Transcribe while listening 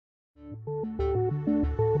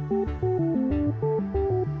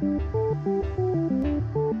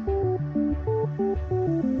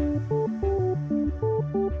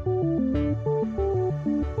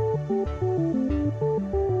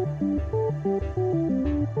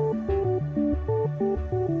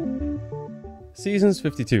Seasons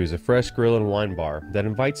 52 is a fresh grill and wine bar that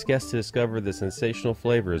invites guests to discover the sensational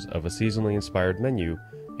flavors of a seasonally inspired menu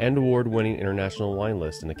and award-winning international wine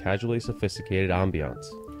list in a casually sophisticated ambiance.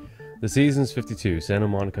 The Seasons 52 Santa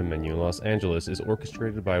Monica menu in Los Angeles is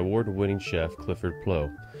orchestrated by award-winning chef Clifford Plow,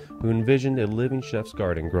 who envisioned a living chef's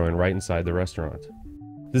garden growing right inside the restaurant.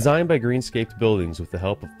 Designed by greenscaped buildings with the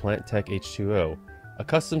help of Plant Tech H2O, a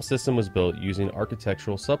custom system was built using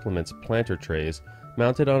architectural supplements planter trays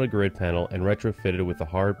mounted on a grid panel and retrofitted with a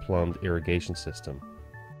hard-plumbed irrigation system.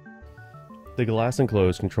 The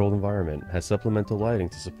glass-enclosed controlled environment has supplemental lighting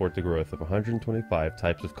to support the growth of 125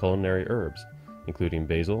 types of culinary herbs, including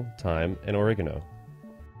basil, thyme, and oregano.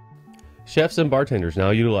 Chefs and bartenders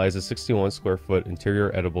now utilize a 61 square foot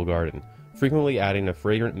interior edible garden, frequently adding a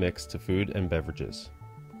fragrant mix to food and beverages.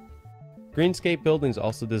 Greenscape Buildings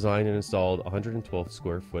also designed and installed a 112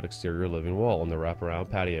 square foot exterior living wall on the wraparound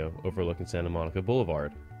patio overlooking Santa Monica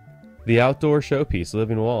Boulevard. The outdoor showpiece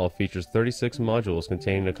living wall features 36 modules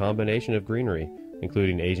containing a combination of greenery,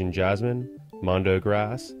 including Asian jasmine, mondo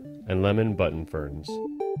grass, and lemon button ferns.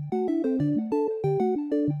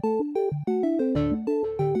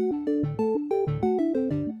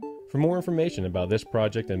 For more information about this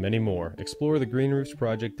project and many more, explore the Green Roofs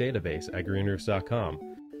Project database at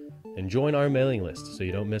greenroofs.com. And join our mailing list so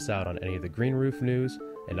you don't miss out on any of the Green Roof news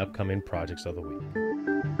and upcoming projects of the week.